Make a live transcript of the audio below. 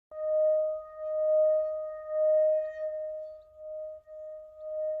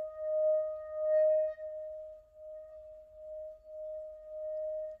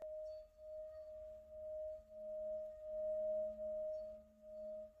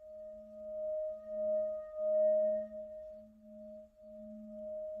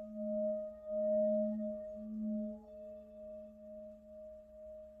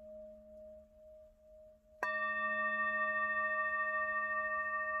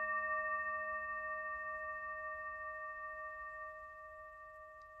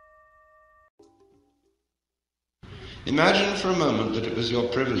Imagine for a moment that it was your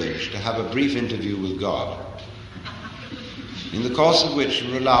privilege to have a brief interview with God, in the course of which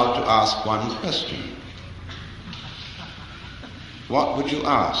you were allowed to ask one question. What would you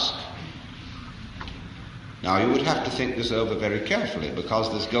ask? Now, you would have to think this over very carefully,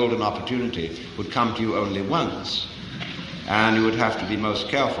 because this golden opportunity would come to you only once, and you would have to be most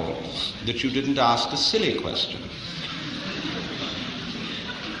careful that you didn't ask a silly question.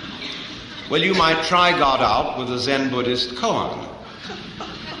 Well, you might try God out with a Zen Buddhist koan,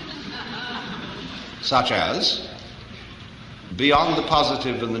 such as, beyond the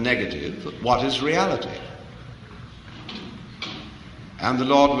positive and the negative, what is reality? And the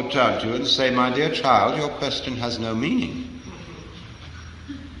Lord would turn to you and say, my dear child, your question has no meaning.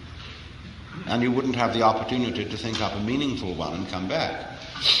 And you wouldn't have the opportunity to think up a meaningful one and come back.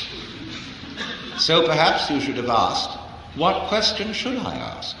 So perhaps you should have asked, what question should I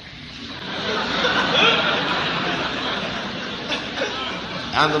ask?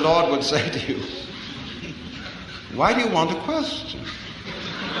 And the Lord would say to you, why do you want a question?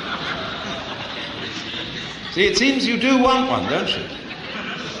 See, it seems you do want one, don't you?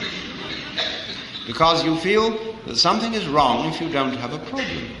 Because you feel that something is wrong if you don't have a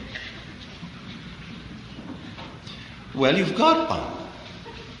problem. Well, you've got one.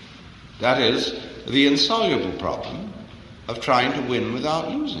 That is, the insoluble problem of trying to win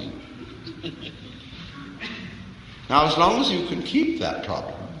without losing. Now, as long as you can keep that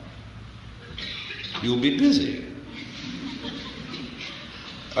problem, you'll be busy.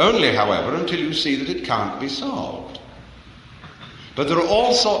 Only, however, until you see that it can't be solved. But there are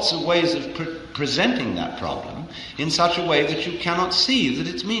all sorts of ways of presenting that problem in such a way that you cannot see that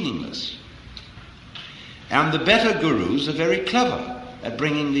it's meaningless. And the better gurus are very clever at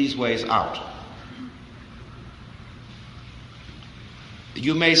bringing these ways out.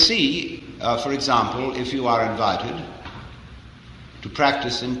 You may see, for example, if you are invited to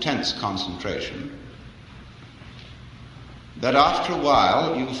practice intense concentration, that after a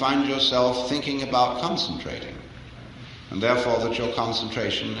while you find yourself thinking about concentrating, and therefore that your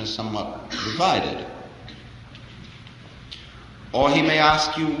concentration is somewhat divided. Or he may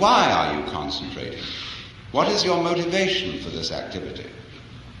ask you, why are you concentrating? What is your motivation for this activity?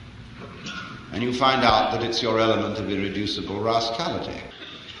 And you find out that it's your element of irreducible rascality.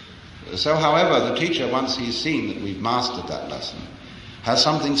 So, however, the teacher, once he's seen that we've mastered that lesson, has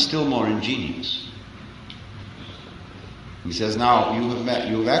something still more ingenious. He says, now you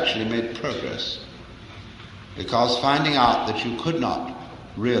have actually made progress, because finding out that you could not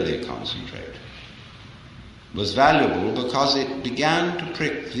really concentrate was valuable because it began to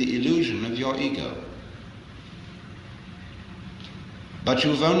prick the illusion of your ego. But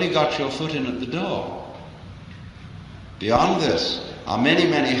you've only got your foot in at the door. Beyond this are many,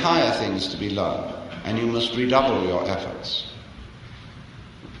 many higher things to be learned, and you must redouble your efforts.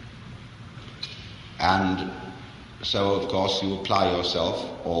 And so, of course, you apply yourself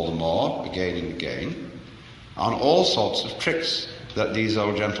all the more, again and again, on all sorts of tricks that these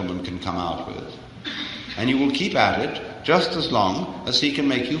old gentlemen can come out with. And you will keep at it just as long as he can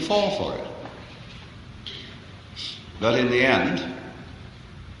make you fall for it. But in the end,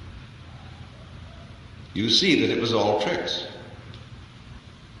 you see that it was all tricks.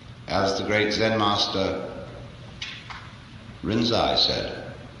 As the great Zen master Rinzai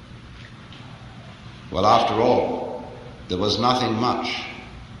said, well, after all, there was nothing much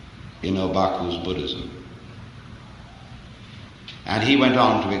in Obaku's Buddhism. And he went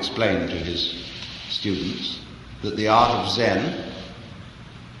on to explain to his students that the art of Zen,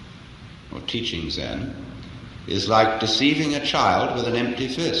 or teaching Zen, is like deceiving a child with an empty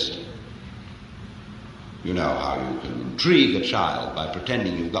fist. You know how you can intrigue a child by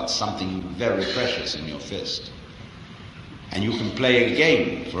pretending you've got something very precious in your fist. And you can play a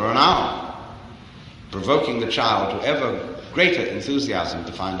game for an hour, provoking the child to ever greater enthusiasm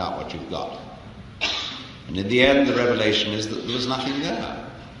to find out what you've got. And in the end, the revelation is that there was nothing there.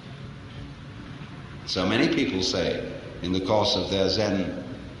 So many people say, in the course of their Zen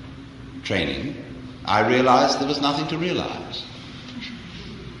training, I realized there was nothing to realize.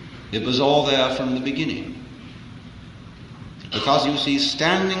 It was all there from the beginning. Because you see,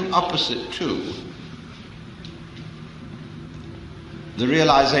 standing opposite to the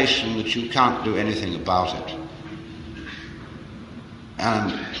realization that you can't do anything about it,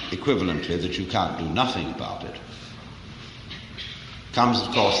 and equivalently that you can't do nothing about it, comes, of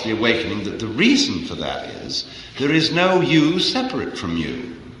course, the awakening that the reason for that is there is no you separate from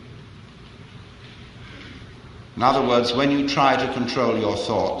you. In other words, when you try to control your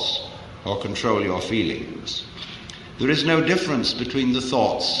thoughts or control your feelings, there is no difference between the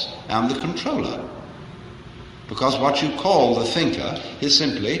thoughts and the controller. Because what you call the thinker is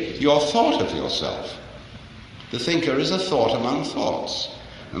simply your thought of yourself. The thinker is a thought among thoughts,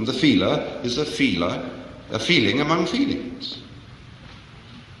 and the feeler is a feeling among feelings.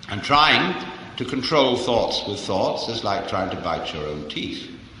 And trying to control thoughts with thoughts is like trying to bite your own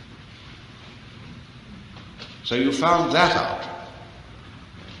teeth. So you found that out.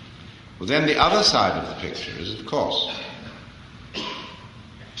 Well, then the other side of the picture is, of course,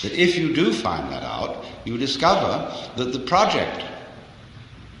 that if you do find that out, you discover that the project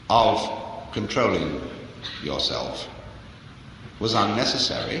of controlling yourself was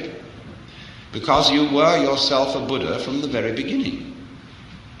unnecessary, because you were yourself a Buddha from the very beginning.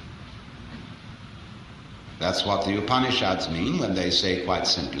 That's what the Upanishads mean when they say quite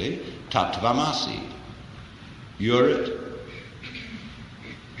simply, Tattvamasi. You're it.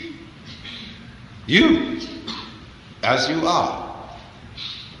 You, as you are.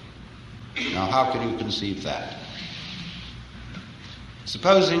 Now, how can you conceive that?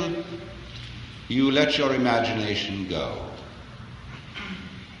 Supposing you let your imagination go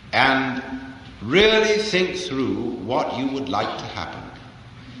and really think through what you would like to happen.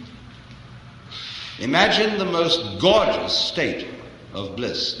 Imagine the most gorgeous state of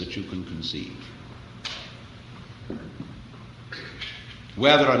bliss that you can conceive,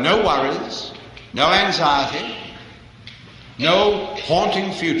 where there are no worries, no anxiety, no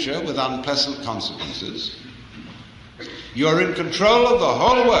haunting future with unpleasant consequences. You're in control of the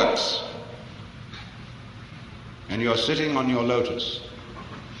whole works, and you're sitting on your lotus,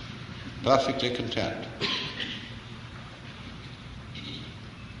 perfectly content.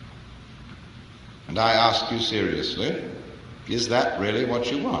 And I ask you seriously, is that really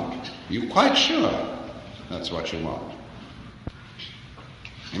what you want? Are you quite sure that's what you want?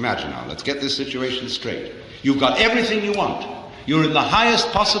 Imagine now, let's get this situation straight. You've got everything you want. You're in the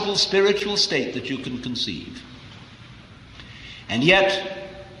highest possible spiritual state that you can conceive. And yet,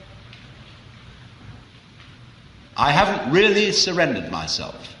 I haven't really surrendered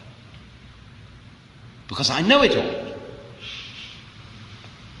myself, because I know it all.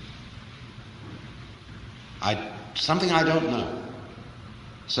 Something I don't know.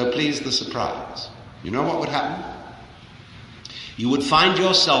 So please, the surprise. You know what would happen? You would find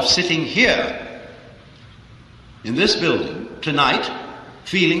yourself sitting here in this building tonight,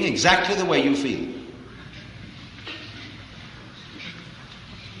 feeling exactly the way you feel.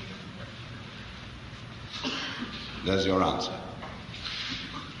 There's your answer.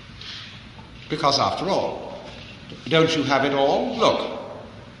 Because after all, don't you have it all? Look.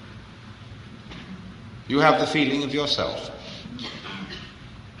 You have the feeling of yourself.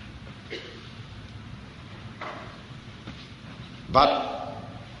 But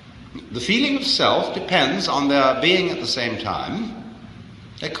the feeling of self depends on there being at the same time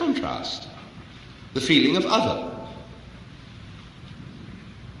a contrast, the feeling of other.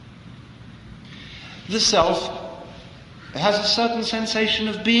 The self has a certain sensation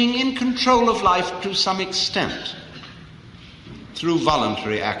of being in control of life to some extent through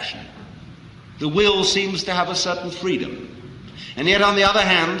voluntary action. The will seems to have a certain freedom. And yet, on the other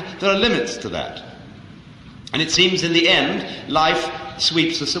hand, there are limits to that. And it seems in the end, life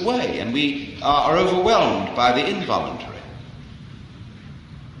sweeps us away, and we are overwhelmed by the involuntary.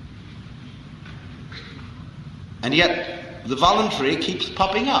 And yet, the voluntary keeps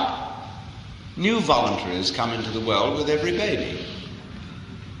popping up. New voluntaries come into the world with every baby.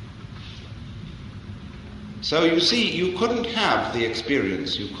 So you see, you couldn't have the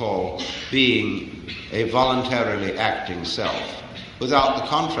experience you call being a voluntarily acting self without the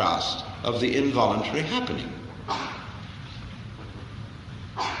contrast of the involuntary happening.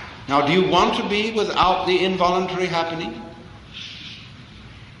 Now, do you want to be without the involuntary happening?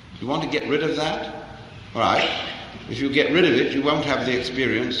 Do you want to get rid of that? All right. If you get rid of it, you won't have the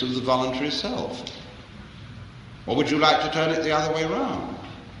experience of the voluntary self. Or would you like to turn it the other way around?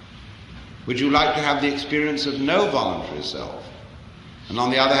 Would you like to have the experience of no voluntary self? And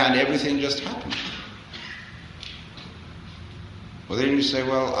on the other hand, everything just happens. Well, then you say,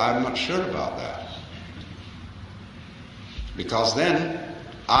 well, I'm not sure about that. Because then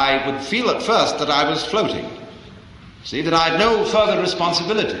I would feel at first that I was floating. See, that I had no further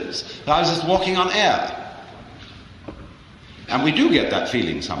responsibilities. That I was just walking on air. And we do get that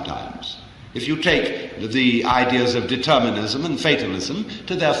feeling sometimes. If you take the ideas of determinism and fatalism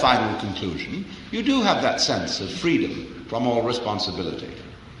to their final conclusion, you do have that sense of freedom from all responsibility,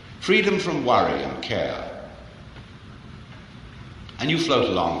 freedom from worry and care. And you float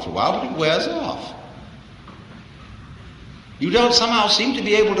along for a while, but it wears off. You don't somehow seem to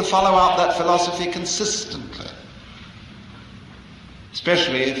be able to follow out that philosophy consistently,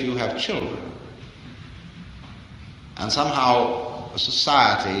 especially if you have children. And somehow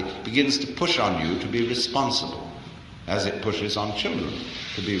society begins to push on you to be responsible, as it pushes on children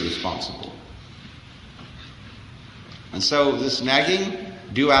to be responsible. And so this nagging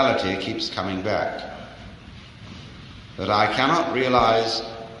duality keeps coming back. That I cannot realize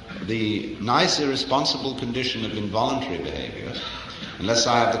the nice irresponsible condition of involuntary behavior unless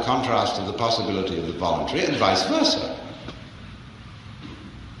I have the contrast of the possibility of the voluntary, and vice versa.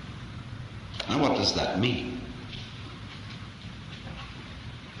 Now what does that mean?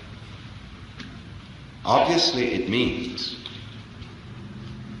 Obviously it means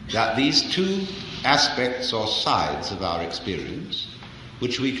that these two aspects or sides of our experience,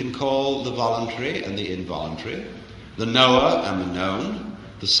 which we can call the voluntary and the involuntary, the knower and the known,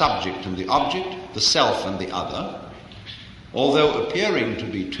 the subject and the object, the self and the other, although appearing to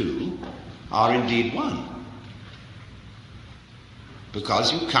be two, are indeed one.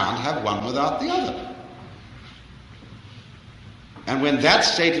 Because you can't have one without the other. And when that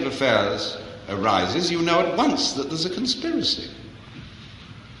state of affairs arises, you know at once that there's a conspiracy.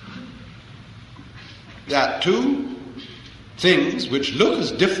 That two things which look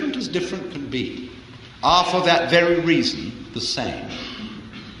as different can be are for that very reason the same.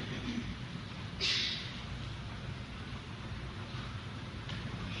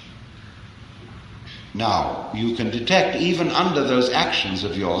 Now, you can detect even under those actions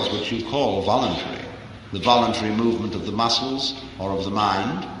of yours which you call voluntary, the voluntary movement of the muscles or of the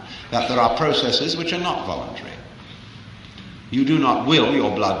mind, that there are processes which are not voluntary. You do not will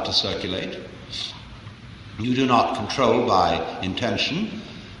your blood to circulate. You do not control by intention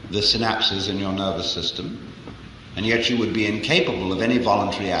the synapses in your nervous system, and yet you would be incapable of any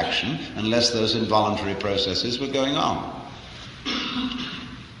voluntary action unless those involuntary processes were going on.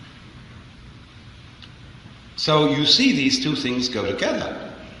 So you see these two things go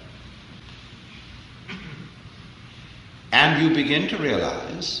together. And you begin to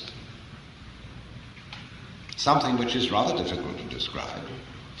realize something which is rather difficult to describe,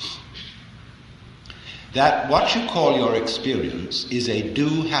 that what you call your experience is a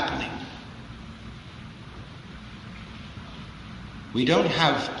do happening. We don't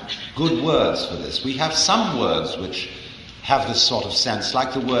have good words for this. We have some words which have this sort of sense,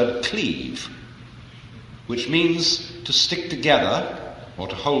 like the word cleave, which means to stick together or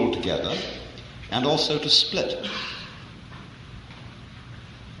to hold together, and also to split.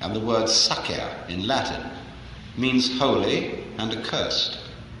 And the word sacer in Latin means holy and accursed.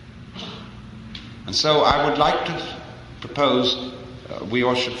 And so I would like to propose we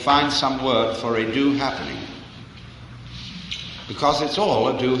all should find some word for a do happening, because it's all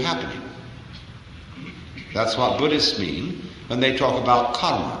a do happening. That's what Buddhists mean when they talk about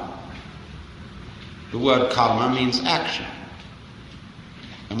karma. The word karma means action.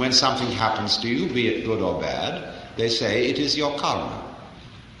 And when something happens to you, be it good or bad, they say it is your karma.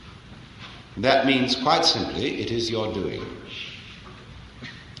 That means quite simply it is your doing.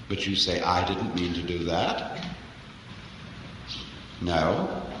 But you say, I didn't mean to do that.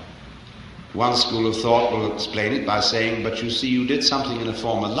 No. One school of thought will explain it by saying, but you see, you did something in a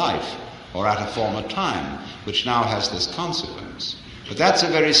former life or at a former time, which now has this consequence. But that's a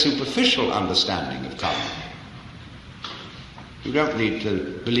very superficial understanding of karma. You don't need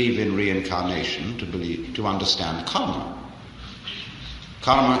to believe in reincarnation to understand karma.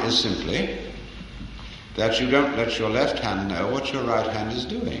 Karma is simply that you don't let your left hand know what your right hand is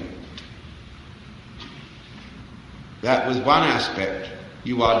doing. That with one aspect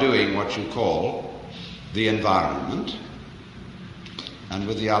you are doing what you call the environment, and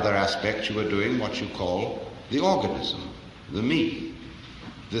with the other aspect you are doing what you call the organism, the me,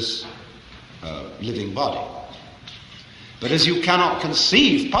 this living body. But as you cannot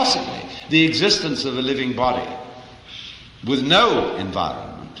conceive possibly the existence of a living body with no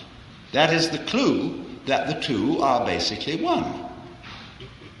environment, that is the clue that the two are basically one.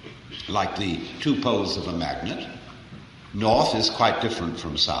 Like the two poles of a magnet, north is quite different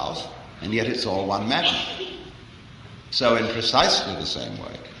from south, and yet it's all one magnet. So in precisely the same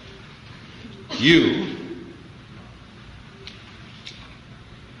way, you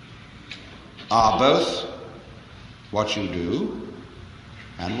are both what you do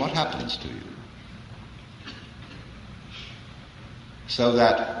and what happens to you. So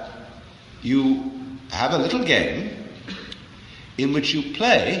that you have a little game in which you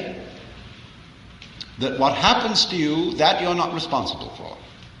play that what happens to you, that you're not responsible for.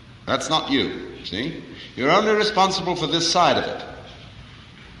 That's not you, see? You're only responsible for this side of it.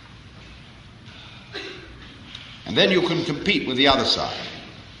 And then you can compete with the other side.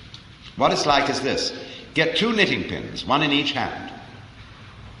 What it's like is this. Get 2 knitting pins, one in each hand,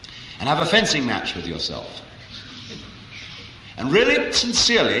 and have a fencing match with yourself. and really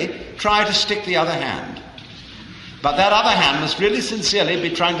sincerely try to stick the other hand. But that other hand must really sincerely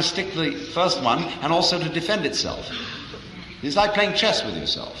be trying to stick the first one and also to defend itself. It's like playing chess with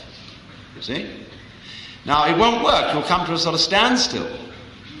yourself. You see? Now, it won't work. You'll come to a sort of standstill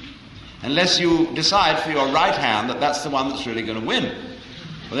unless you decide for your right hand that that's the one that's really going to win.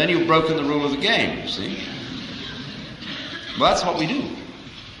 Well, then you've broken the rule of the game, you see? Well, that's what we do.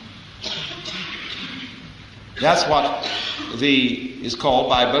 That's what is called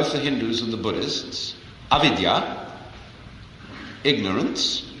by both the Hindus and the Buddhists avidya,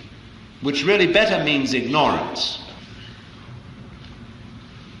 ignorance, which really better means ignorance.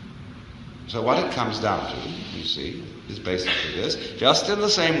 So what it comes down to, you see, is basically this. Just in the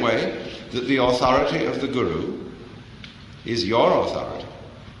same way that the authority of the Guru is your authority.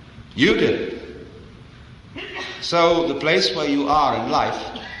 You did it. So the place where you are in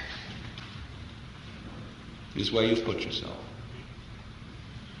life is where you've put yourself.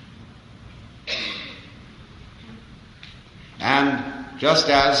 And just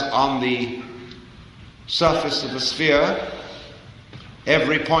as on the surface of a sphere,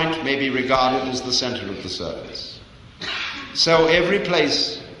 every point may be regarded as the center of the surface, so every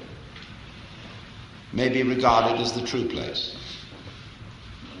place may be regarded as the true place.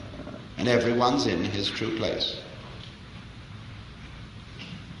 And everyone's in his true place.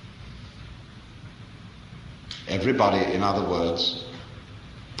 Everybody, in other words,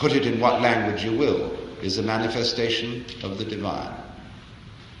 put it in what language you will, is a manifestation of the divine,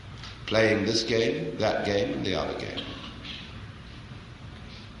 playing this game, that game, and the other game.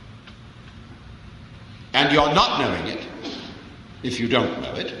 And your not knowing it, if you don't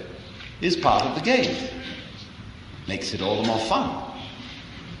know it, is part of the game. Makes it all the more fun.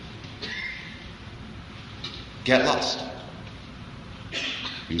 Get lost,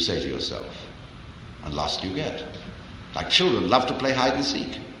 you say to yourself, and lost you get. Like children love to play hide and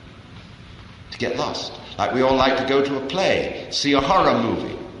seek, to get lost. Like we all like to go to a play, see a horror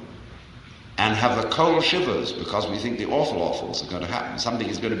movie, and have the cold shivers because we think the awfuls are going to happen. Something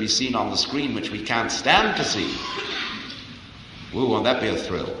is going to be seen on the screen which we can't stand to see. Ooh, won't that be a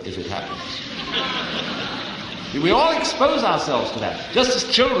thrill if it happens? We all expose ourselves to that, just as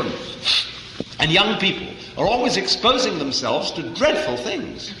children and young people are always exposing themselves to dreadful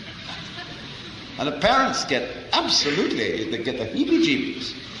things. And the parents get they get the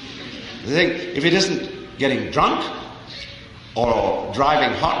heebie-jeebies. They think if it isn't getting drunk or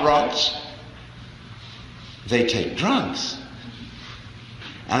driving hot rods, they take drugs.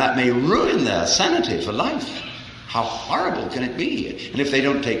 And that may ruin their sanity for life. How horrible can it be? And if they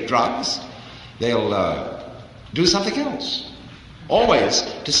don't take drugs, they'll do something else. Always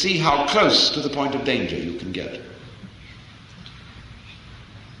to see how close to the point of danger you can get.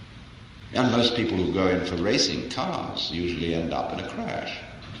 And most people who go in for racing cars usually end up in a crash.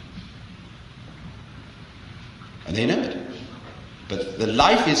 And they know it. But the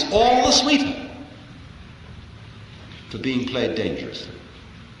life is all the sweeter for being played dangerously.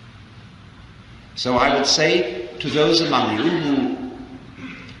 So I would say to those among you who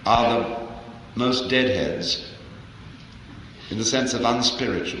are the most deadheads, in the sense of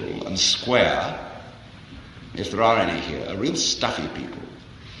unspiritual and square, if there are any here, real stuffy people,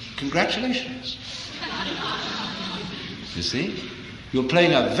 congratulations. You see? You're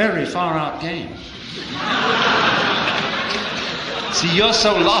playing a very far-out game. See, you're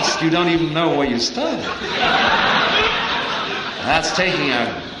so lost you don't even know where you started. That's taking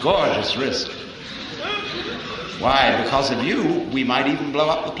a gorgeous risk. Why? Because of you, we might even blow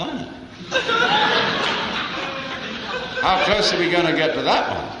up the planet. How close are we going to get to that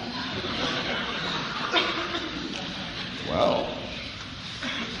one? Well,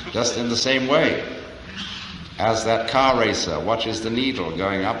 just in the same way as that car racer watches the needle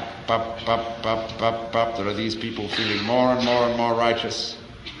going up, up, up, up, up, up, there are these people feeling more and more and more righteous,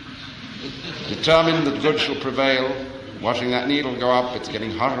 determined that good shall prevail, watching that needle go up, it's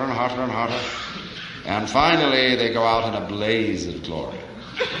getting hotter and hotter and hotter, and finally they go out in a blaze of glory.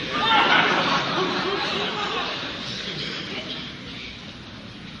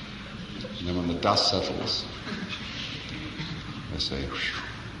 And then when the dust settles, they say, whew,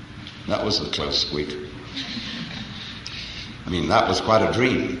 that was a close squeak. I mean, that was quite a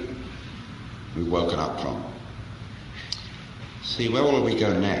dream we've woken up from. See, where will we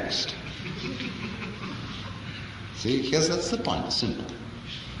go next? See, that's the point, it's simple.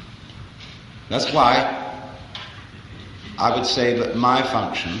 That's why I would say that my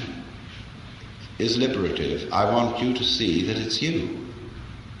function is liberative. I want you to see that it's you.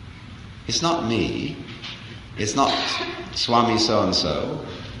 It's not me. It's not Swami so-and-so.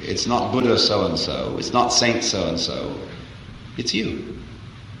 It's not Buddha so-and-so. It's not Saint so-and-so. It's you.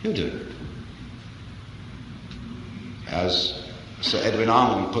 You do it. As Sir Edwin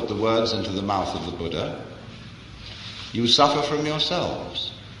Arnold put the words into the mouth of the Buddha, you suffer from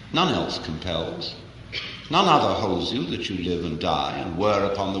yourselves. None else compels. None other holds you that you live and die and whir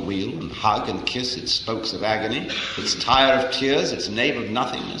upon the wheel and hug and kiss its spokes of agony, its tire of tears, its nave of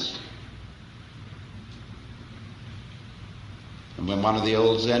nothingness. And when one of the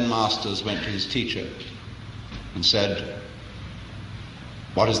old Zen masters went to his teacher and said,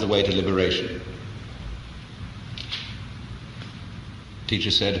 "What is the way to liberation?" The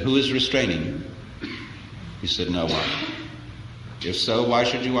teacher said, "Who is restraining you?" He said, "No one." "If so, why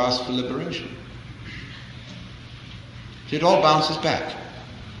should you ask for liberation?" It all bounces back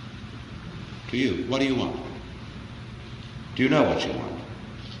to you. What do you want? Do you know what you want?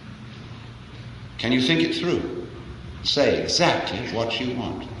 Can you think it through? Say exactly what you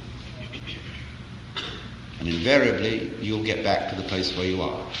want. And invariably, you'll get back to the place where you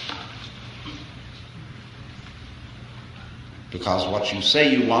are. Because what you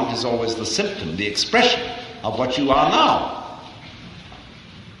say you want is always the symptom, the expression of what you are now.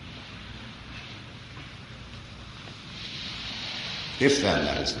 If then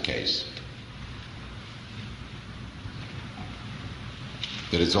that is the case,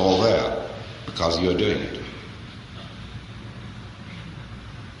 that it's all there because you're doing it,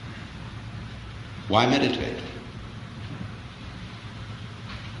 why meditate?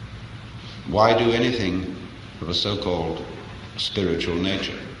 Why do anything of a so-called spiritual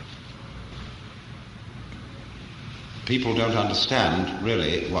nature? People don't understand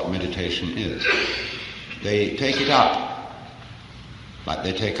really what meditation is. They take it up like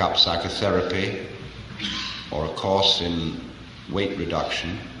they take up psychotherapy or a course in weight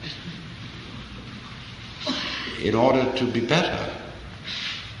reduction in order to be better.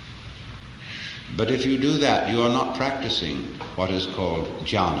 But if you do that, you are not practicing what is called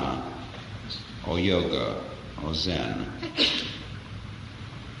jhana or yoga or Zen.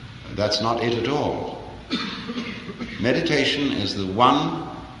 That's not it at all. Meditation is the one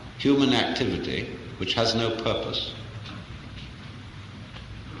human activity which has no purpose.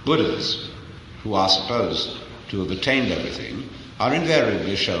 Buddhas, who are supposed to have attained everything, are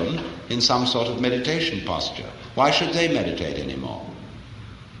invariably shown in some sort of meditation posture. Why should they meditate anymore?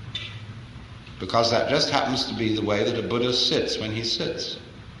 Because that just happens to be the way that a Buddha sits when he sits.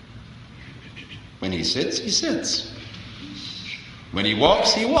 When he sits, he sits. When he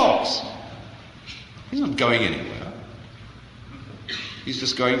walks, he walks. He's not going anywhere. He's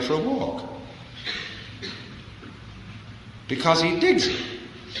just going for a walk. Because he digs it.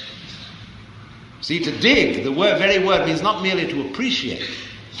 See, to dig, the very word means not merely to appreciate,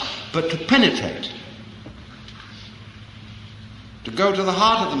 but to penetrate. To go to the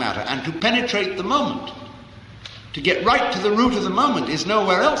heart of the matter and to penetrate the moment. To get right to the root of the moment is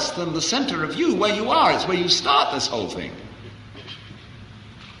nowhere else than the center of you, where you are. It's where you start this whole thing.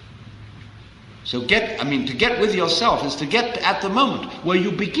 So to get with yourself is to get at the moment where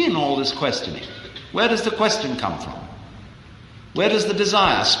you begin all this questioning. Where does the question come from? Where does the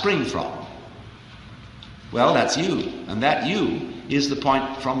desire spring from? Well, that's you, and that you is the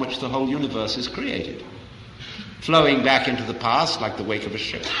point from which the whole universe is created, flowing back into the past like the wake of a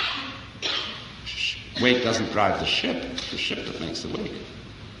ship. Wake doesn't drive the ship, it's the ship that makes the wake.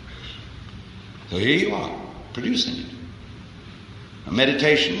 So here you are, producing it. A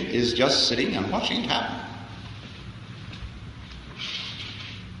meditation is just sitting and watching it happen.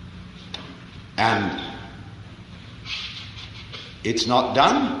 And it's not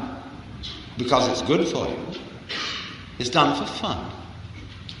done because it's good for you. It's done for fun.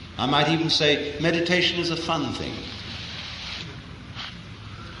 I might even say meditation is a fun thing.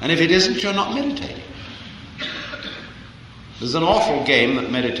 And if it isn't, you're not meditating. There's an awful game that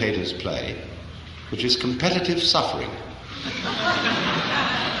meditators play, which is competitive suffering.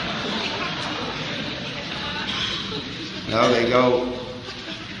 They go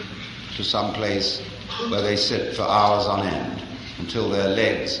to some place where they sit for hours on end until their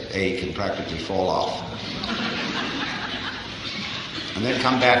legs ache and practically fall off. And then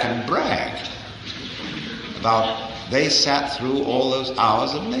come back and brag about they sat through all those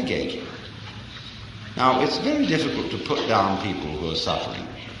hours of leg aching. Now, it's very difficult to put down people who are suffering,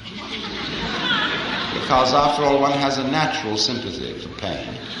 because after all, one has a natural sympathy for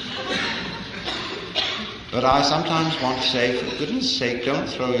pain. But I sometimes want to say, for goodness sake, don't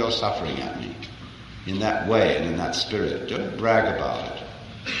throw your suffering at me in that way and in that spirit. Don't brag about it.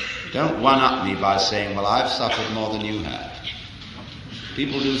 Don't one-up me by saying, well, I've suffered more than you have.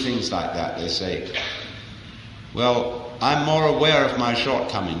 People do things like that. They say, well, I'm more aware of my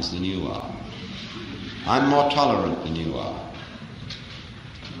shortcomings than you are. I'm more tolerant than you are.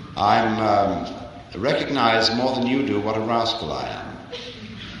 I recognize more than you do what a rascal I am.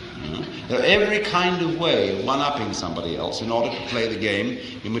 There are every kind of way of one-upping somebody else in order to play the game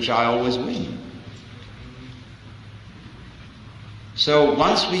in which I always win. So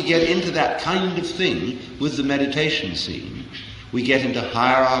once we get into that kind of thing with the meditation scene, we get into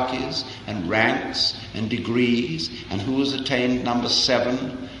hierarchies and ranks and degrees, and who has attained number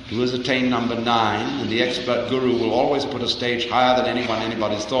 7, who has attained number 9, and the expert guru will always put a stage higher than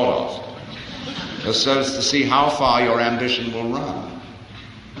anybody's thought of, so as to see how far your ambition will run.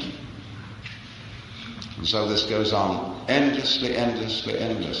 And so this goes on endlessly,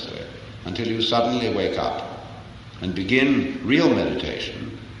 until you suddenly wake up and begin real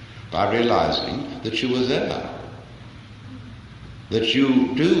meditation by realizing that you were there. That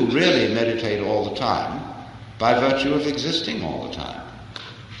you do really meditate all the time by virtue of existing all the time.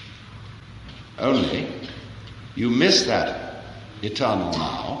 Only you miss that eternal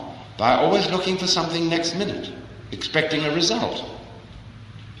now by always looking for something next minute, expecting a result.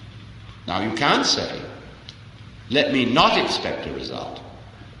 Now you can't say, let me not expect a result,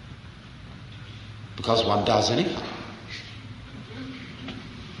 because one does anyhow.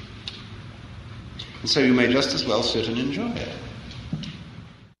 And so you may just as well sit and enjoy it.